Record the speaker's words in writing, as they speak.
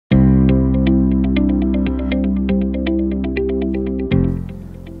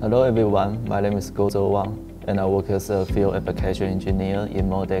Hello everyone, my name is Gozo and I work as a field application engineer in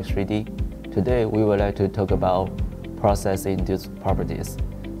Moldex3D. Today we would like to talk about process-induced properties.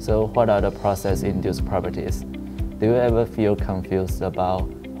 So what are the process-induced properties? Do you ever feel confused about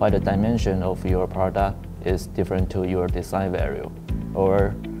why the dimension of your product is different to your design value, or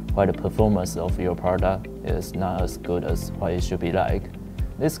why the performance of your product is not as good as what it should be like?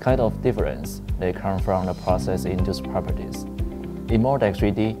 This kind of difference, they come from the process-induced properties. In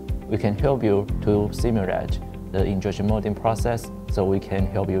Moldex3D, we can help you to simulate the injection molding process, so we can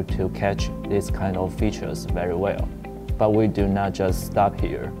help you to catch these kind of features very well. But we do not just stop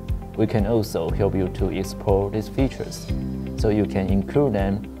here. We can also help you to explore these features, so you can include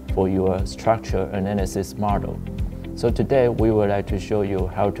them for your structure analysis model. So today, we would like to show you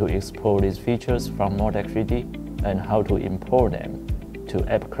how to explore these features from Moldex3D and how to import them to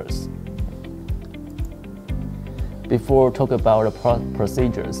Abaqus. Before talking about the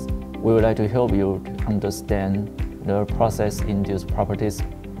procedures, we would like to help you to understand the process-induced properties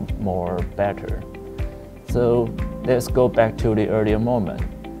more better. So let's go back to the earlier moment.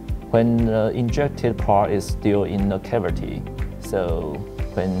 When the injected part is still in the cavity, so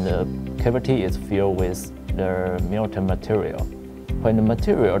when the cavity is filled with the melted material, when the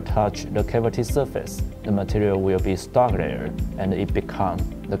material touches the cavity surface, the material will be stuck there and it becomes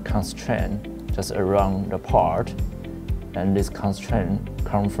the constraint just around the part. And this constraint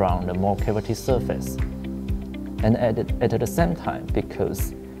comes from the mold cavity surface. And at the same time,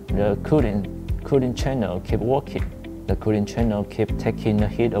 because the cooling channel keep working, the cooling channel keep taking the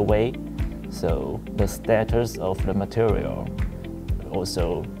heat away, so the status of the material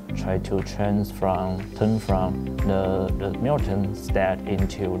also try to turn from the melting state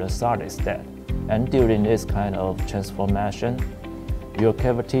into the solid state. And during this kind of transformation, your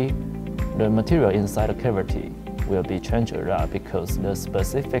cavity, the material inside the cavity will be changed around because the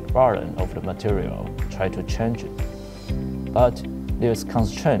specific volume of the material try to change it. But there's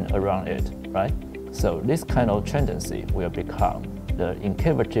constraint around it, right? So this kind of tendency will become the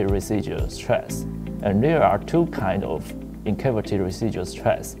in-cavity residual stress. And there are two kinds of in-cavity residual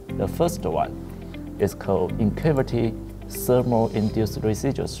stress. The first one is called in-cavity thermal-induced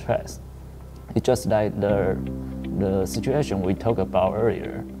residual stress. It's just like the situation we talked about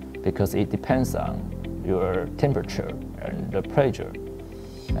earlier, because it depends on your temperature and the pressure.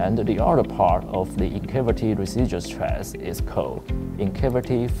 And the other part of the in-cavity residual stress is called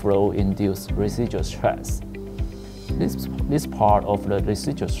in-cavity flow-induced residual stress. This part of the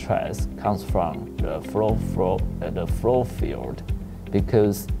residual stress comes from the flow field,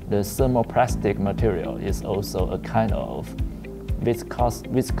 because the thermoplastic material is also a kind of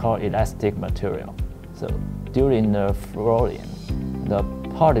viscoelastic material. So during the flowing, the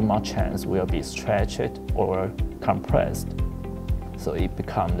polymer chains will be stretched or compressed, so it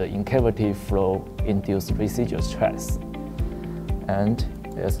becomes the in-cavity flow-induced residual stress. And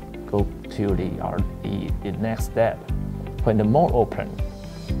let's go to the next step. When the mold opens,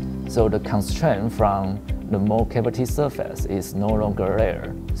 so the constraint from the mold cavity surface is no longer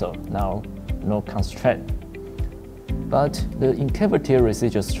there, so now no constraint. But the in-cavity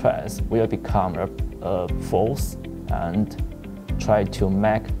residual stress will become a force and try to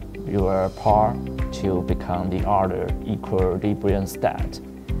make your part to become the other equilibrium state.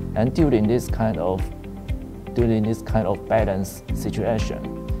 And during this kind of balance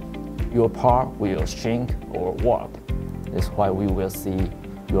situation, your part will shrink or warp. That's why we will see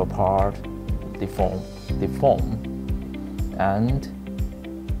your part deform. And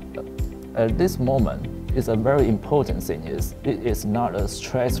at this moment, it's a very important thing is it is not a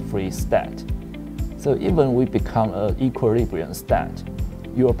stress-free state. So even we become an equilibrium state,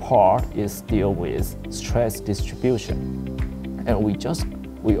 your part is still with stress distribution. And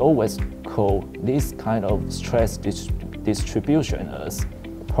we always call this kind of stress distribution as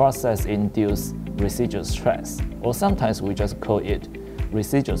process-induced residual stress, or sometimes we just call it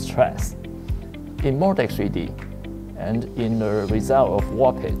residual stress. In Moldex3D, and in the result of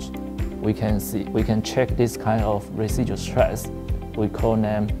warpage, we can check this kind of residual stress. We call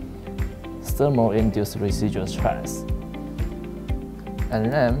them thermal-induced residual stress.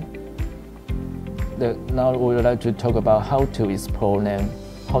 And then, now we would like to talk about how to explore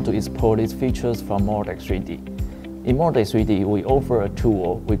these features from Moldex3D. In Moldex3D, we offer a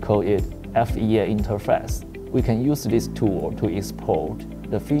tool, we call it FEA interface. We can use this tool to export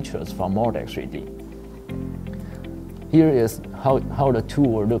the features from Moldex3D. Here is how the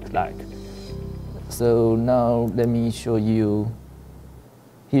tool will look like. So now let me show you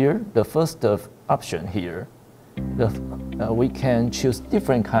here, the first option here. we can choose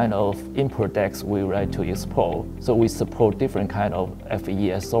different kind of input decks we would like to export. So we support different kind of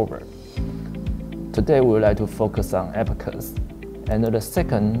FEA solver. Today we would like to focus on Abaqus. And the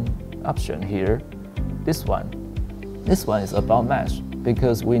second option here, this one is about mesh,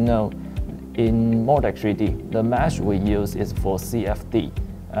 because we know in Moldex3D, the mesh we use is for CFD,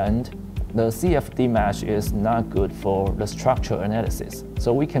 and the CFD mesh is not good for the structural analysis.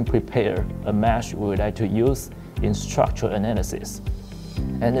 So we can prepare a mesh we would like to use in structural analysis.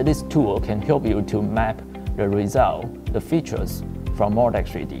 And this tool can help you to map the result, the features from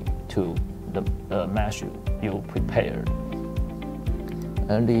Moldex3D to the mesh you prepared.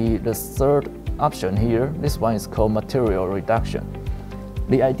 And the third option here, this one is called material reduction.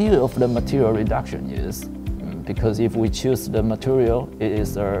 The idea of the material reduction is, because if we choose the material, it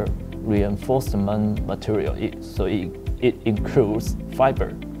is a reinforcement material, so it includes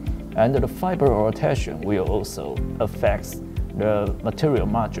fiber. And the fiber rotation will also affect the material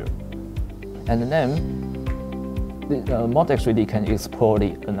module. And then Moldex3D can export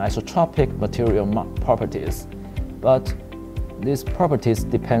the anisotropic material properties, but these properties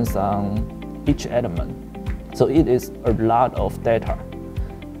depends on each element. So it is a lot of data.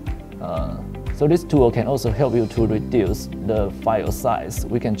 So this tool can also help you to reduce the file size.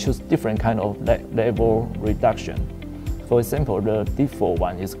 We can choose different kind of level reduction. For example, the default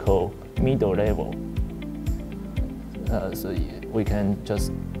one is called middle level. So we can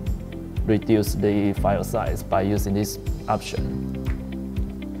just reduce the file size by using this option.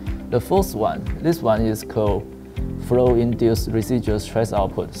 The fourth one, this one is called flow-induced residual stress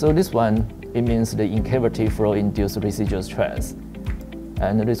output. So this one, it means the in-cavity flow-induced residual stress.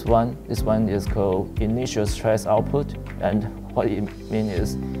 And this one is called initial stress output, and what it means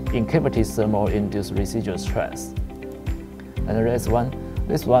is in-cavity thermal-induced residual stress. And this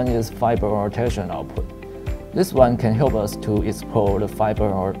one is fiber rotation output. This one can help us to explore the fiber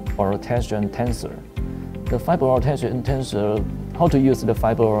rotation tensor. The fiber rotation tensor, how to use the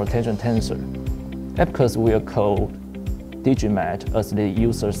fiber rotation tensor? Abaqus will call Digimat as the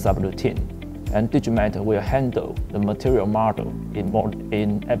user subroutine, and Digimat will handle the material model in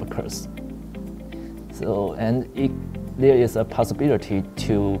Abaqus. So, there is a possibility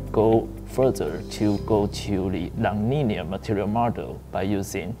to go further, to go to the nonlinear material model by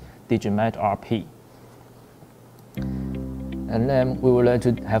using Digimat RP. And then we would like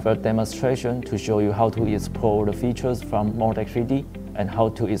to have a demonstration to show you how to explore the features from Moldex3D and how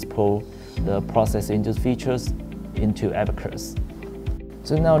to explore the process-induced features into Abaqus.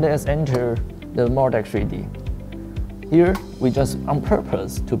 So now let's enter the Moldex3D. Here, we just on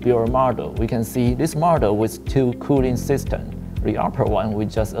purpose to build a model. We can see this model with two cooling systems. The upper one, we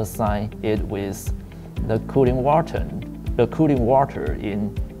just assign it with the cooling water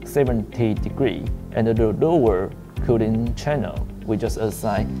in 70 degrees, and the lower cooling channel, we just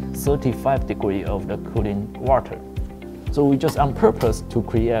assign 35 degrees of the cooling water. So we just on purpose to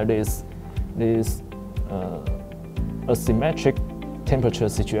create this asymmetric temperature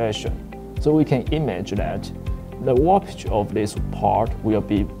situation. So we can imagine that the warpage of this part will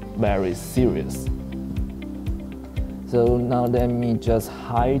be very serious. So now let me just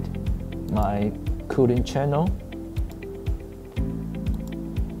hide my cooling channel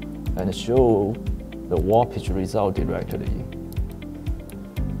and show the warpage result directly.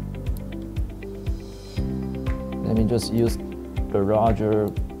 Let me just use the larger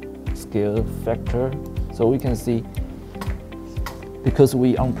scale factor so we can see, because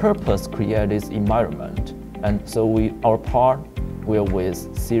we on purpose create this environment, and so our part will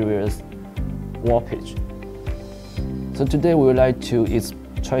with serious warpage. So today we would like to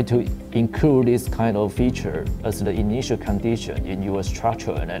try to include this kind of feature as the initial condition in your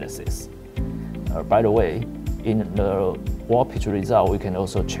structural analysis. By the way, in the warpage result, we can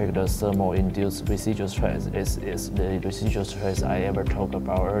also check the thermal-induced residual stress. This is the residual stress I ever talked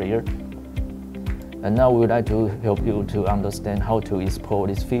about earlier. And now we would like to help you to understand how to export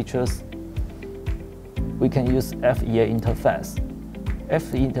these features. We can use FEA interface.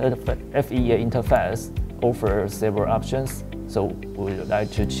 FEA interface offers several options, so we would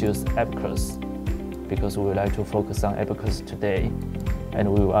like to choose Abaqus because we would like to focus on Abaqus today. And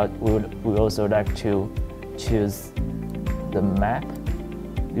we would also like to choose the map.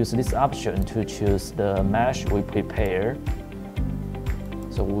 Use this option to choose the mesh we prepare.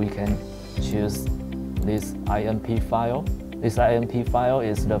 So we can choose this IMP file. This IMP file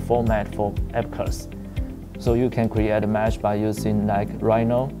is the format for Abaqus. So you can create a mesh by using like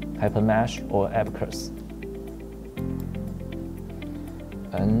Rhino, HyperMesh, or Abaqus.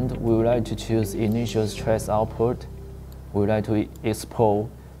 And we would like to choose initial stress output. We would like to export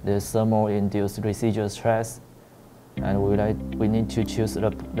the thermal-induced residual stress. and we need to choose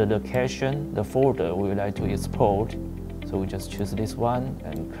the location, the folder we would like to export. So we just choose this one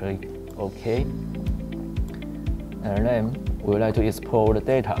and click OK. And then we would like to export the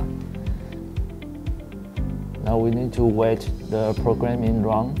data. Now we need to wait the programming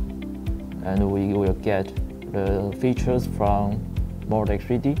run, and we will get the features from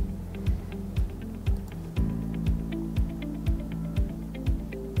Moldex3D.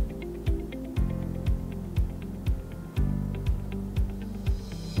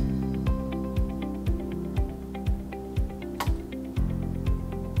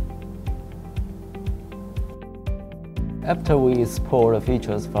 After we export the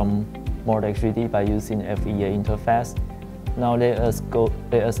features from Moldex3D by using FEA interface, now let us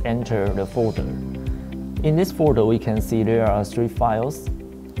enter the folder. In this folder, we can see there are 3 files.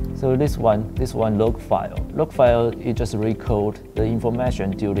 So this one log file. Log file is just record the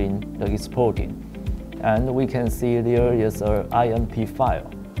information during the exporting, and we can see there is a IMP file.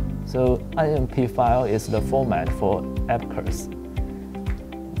 So IMP file is the format for Abaqus.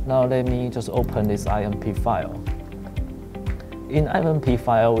 Now let me just open this IMP file. In IMP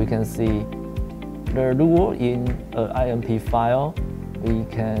file, we can see the rule in an IMP file. We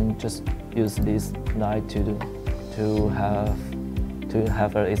can just use this line to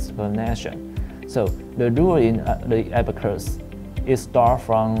have an explanation. So the rule in the Abaqus is start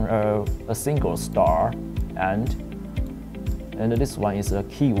from a single star, and this one is a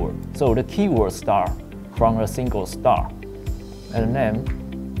keyword. So the keyword start from a single star, and then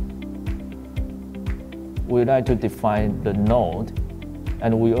we like to define the node,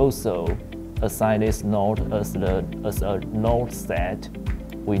 and we also assign this node as a node set.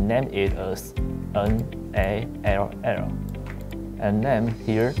 We name it as NALL, and then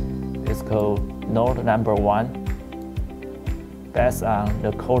here it's called node number 1 based on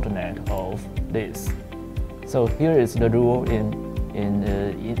the coordinate of this. So here is the rule in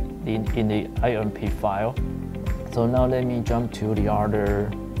the IMP file. So now let me jump to the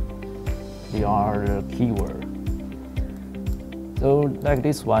other keyword. So like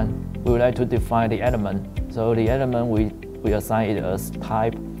this one, we would like to define the element. So the element we assign it as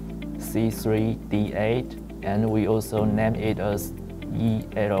type C3D8, and we also name it as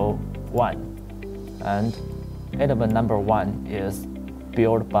EL1. And element number 1 is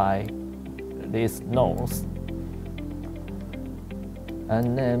built by these nodes.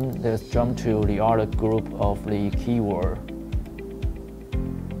 And then let's jump to the other group of the keyword.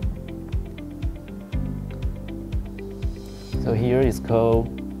 So here is called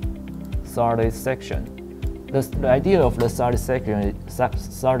solid section. The idea of the solid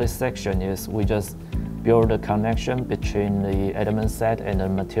section is we just build a connection between the element set and the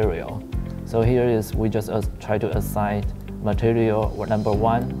material. So here is we just try to assign material number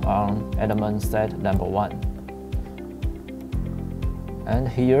 1 on element set number 1. And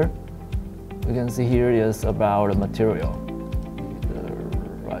here we can see here is about the material.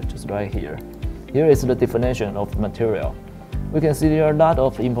 Just right here. Here is the definition of material. We can see there are a lot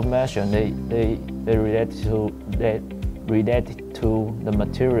of information they relate to the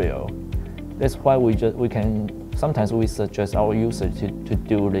material. That's why sometimes we suggest our users to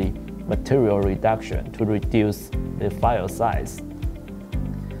do the material reduction to reduce the file size.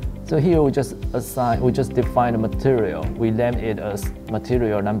 So here we just define the material. We name it as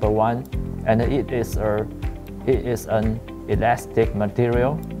material number 1, and it is an elastic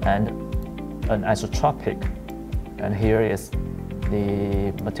material and an isotropic. And here is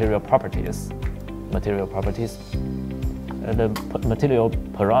the material properties. The material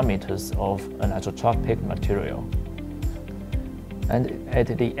parameters of an isotropic material. And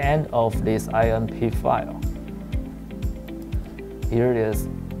at the end of this IMP file, here is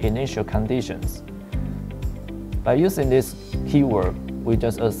initial conditions. By using this keyword, we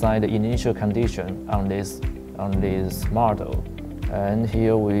just assign the initial condition on this model. And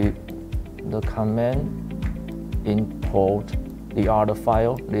here the command import the other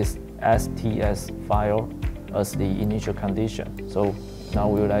file, this STS file, as the initial condition. So now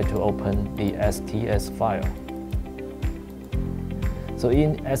we would like to open the STS file. So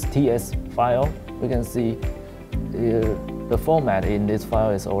in STS file, we can see the format in this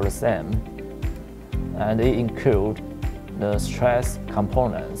file is all the same, and it includes the stress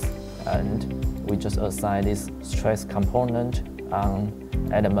components, and we just assign this stress component on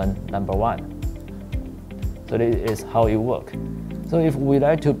element number 1. So this is how it works. So if we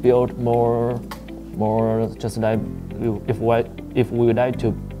like to build more just like if we would like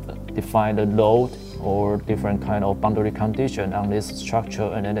to define the load or different kind of boundary condition on this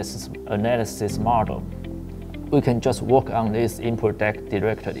structural analysis model, we can just work on this input deck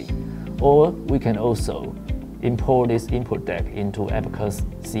directly, or we can also import this input deck into Abaqus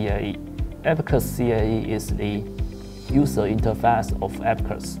CAE. Abaqus CAE is the user interface of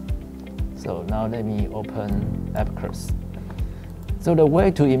Abaqus. So now let me open Abaqus. So the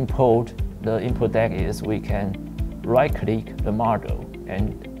way to import the input deck is we can right-click the model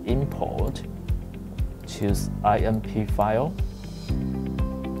and import, choose IMP file,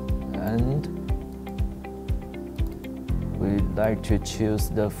 and we like to choose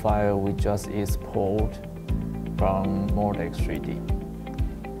the file we just export from Moldex3D.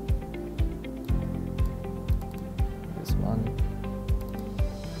 This one.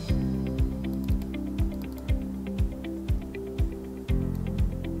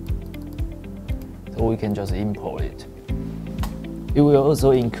 So we can just import it. It will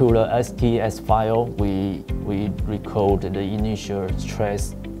also include a STS file. We record the initial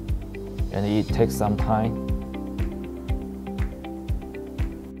trace, and it takes some time.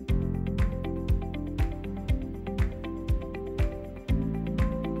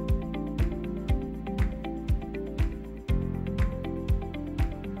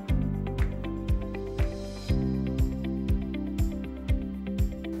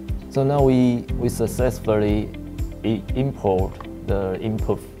 So now we successfully import the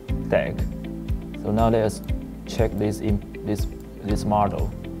input deck. So now let's check this model.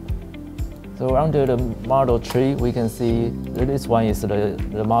 So under the model tree, we can see that this one is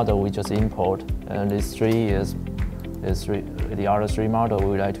the model we just import, and this tree is the other three model we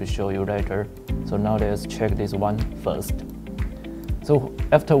would like to show you later. So now let's check this one first. So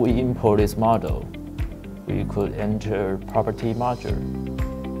after we import this model, we could enter property module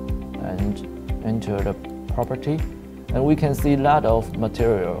and enter the property, and we can see a lot of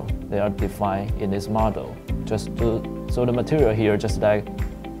material they are defined in this model. So the material here, just like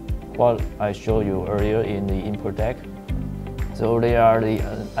what I showed you earlier in the input deck. So they are the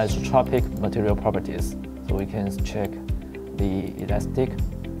isotropic material properties. So we can check the elastic.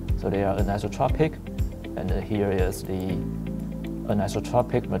 So they are anisotropic, and here is the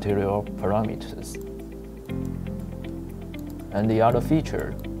anisotropic material parameters. And the other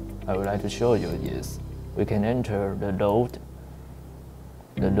feature I would like to show you is we can enter the load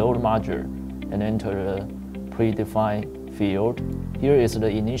module and enter the predefined field. Here is the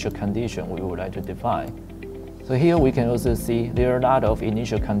initial condition we would like to define. So here we can also see there are a lot of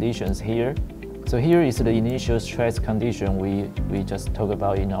initial conditions here. So here is the initial stress condition we just talked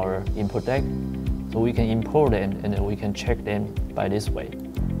about in our input deck. So we can import them and then we can check them by this way.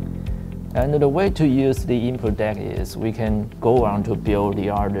 And the way to use the input deck is we can go on to build the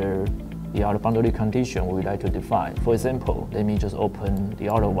other boundary condition we would like to define. For example, let me just open the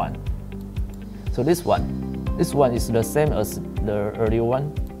other one. So this one is the same as the earlier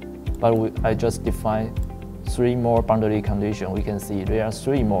one, but I just defined 3 more boundary conditions. We can see there are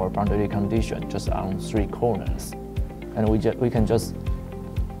 3 more boundary conditions just on 3 corners, and we can just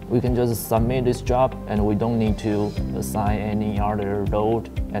submit this job, and we don't need to assign any other load,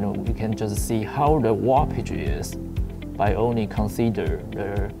 and we can just see how the warpage is by only consider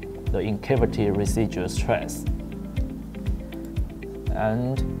the in-cavity residual stress.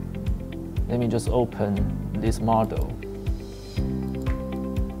 And let me just open this model.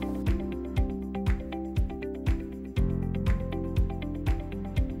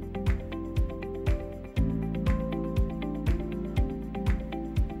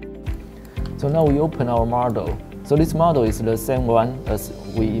 So now we open our model. So this model is the same one as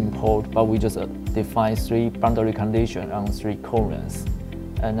we import, but we just define 3 boundary conditions on 3 corners.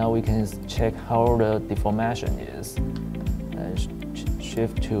 And now we can check how the deformation is, and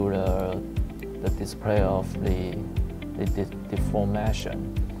shift to the display of the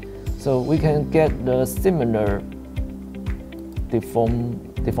deformation. So we can get the similar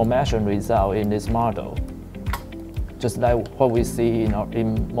deformation result in this model, just like what we see in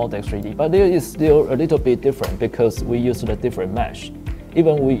Moldex3D. But there is still a little bit different because we use the different mesh.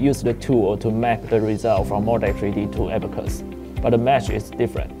 Even we use the tool to map the result from Moldex3D to Abaqus, but the mesh is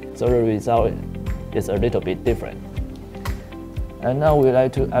different, so the result is a little bit different. And now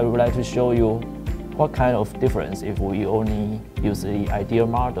I would like to show you what kind of difference if we only use the ideal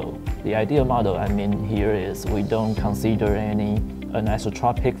model. The ideal model I mean here is we don't consider any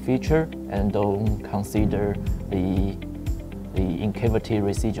anisotropic feature and don't consider the in-cavity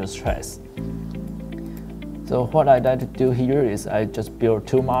residual stress. So what I'd like to do here is I just build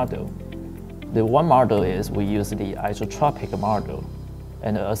 2 models. The one model is we use the isotropic model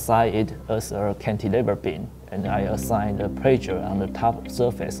and assign it as a cantilever beam, and I assign the pressure on the top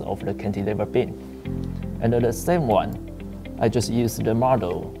surface of the cantilever beam. And the same one, I just use the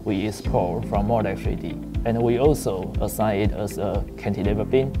model we export from Moldex3D, and we also assign it as a cantilever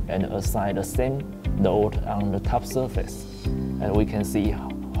beam and assign the same load on the top surface, and we can see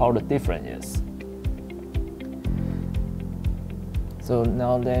how the difference is. So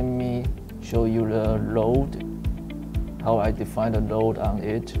now let me show you the load, how I define the load on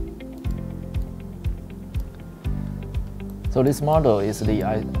it. So this model is the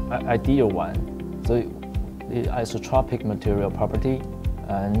ideal one. So the isotropic material property,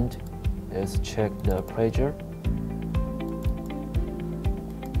 and let's check the pressure.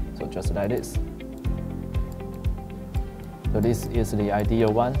 So just like this. So this is the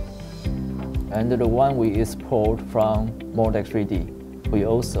ideal one. And the one we export from Moldex3D, we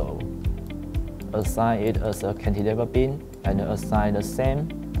also assign it as a cantilever beam and assign the same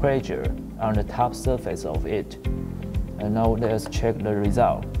pressure on the top surface of it. And now let's check the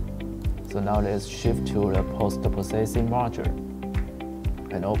result. So now let's shift to the post-processing module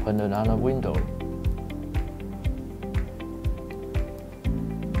and open another window.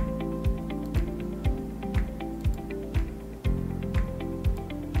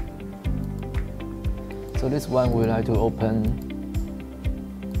 So this one we like to open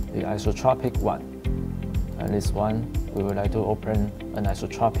the isotropic one, and this one we would like to open an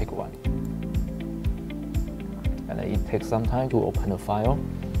isotropic one. And it takes some time to open the file.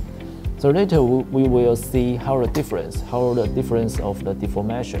 So later we will see how the difference of the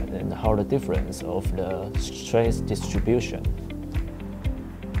deformation and how the difference of the stress distribution.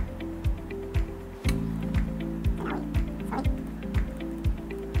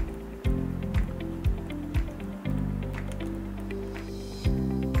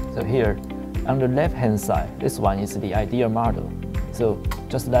 So here, on the left-hand side, this one is the ideal model. So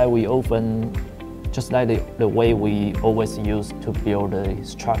just like the way we always use to build a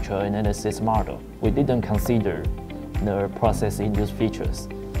structural analysis model, we didn't consider the process-induced features.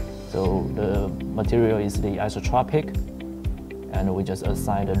 So the material is the isotropic, and we just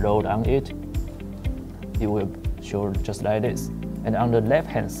assign the load on it. It will show just like this. And on the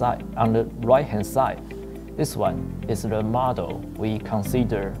left-hand side, on the right-hand side, this one is the model. We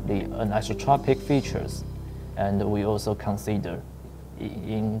consider the anisotropic features, and we also consider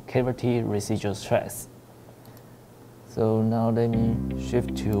in cavity residual stress. So now let me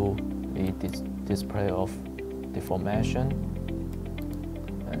shift to the display of deformation,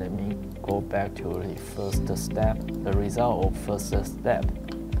 and let me go back to the first step, the result of first step.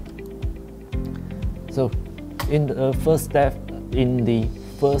 So in the first step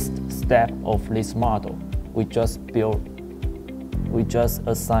of this model, we just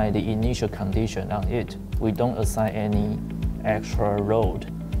assign the initial condition on it. We don't assign any extra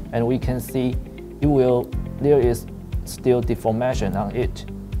load, and we can see there is still deformation on it.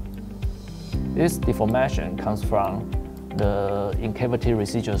 This deformation comes from the in-cavity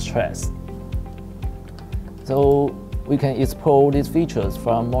residual stress. So we can export these features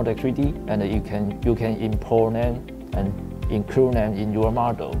from Moldex3D, and you can import them and include them in your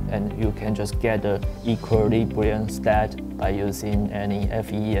model, and you can just get the equilibrium state by using any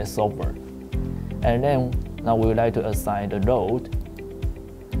FEA software. And then now we would like to assign the load.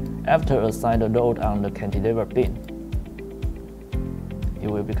 After assign the load on the cantilever beam, it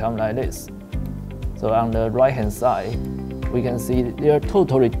will become like this. So on the right hand side, we can see there are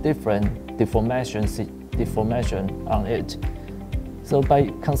totally different deformation on it. So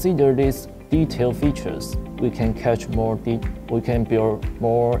by considering these detailed features, we can build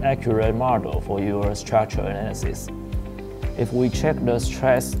more accurate model for your structural analysis. If we check the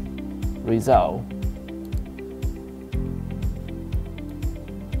stress result,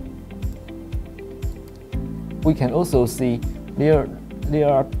 we can also see there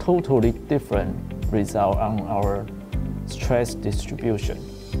are totally different results on our stress distribution.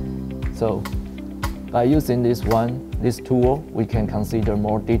 So by using this tool, we can consider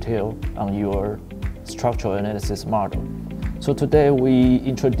more detail on your structural analysis model. So today we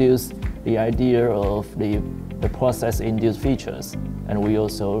introduced the idea of the process-induced features, and we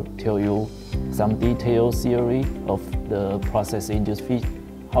also tell you some detailed theory of the process-induced features,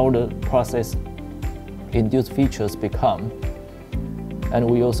 how the process-induced features become. And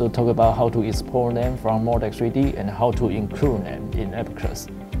we also talk about how to export them from Moldex3D and how to include them in Abaqus.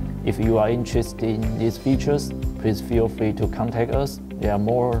 If you are interested in these features, please feel free to contact us. There are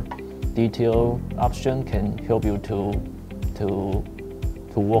more detailed options can help you to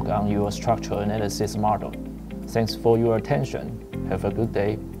work on your structural analysis model. Thanks for your attention. Have a good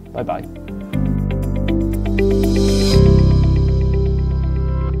day. Bye-bye.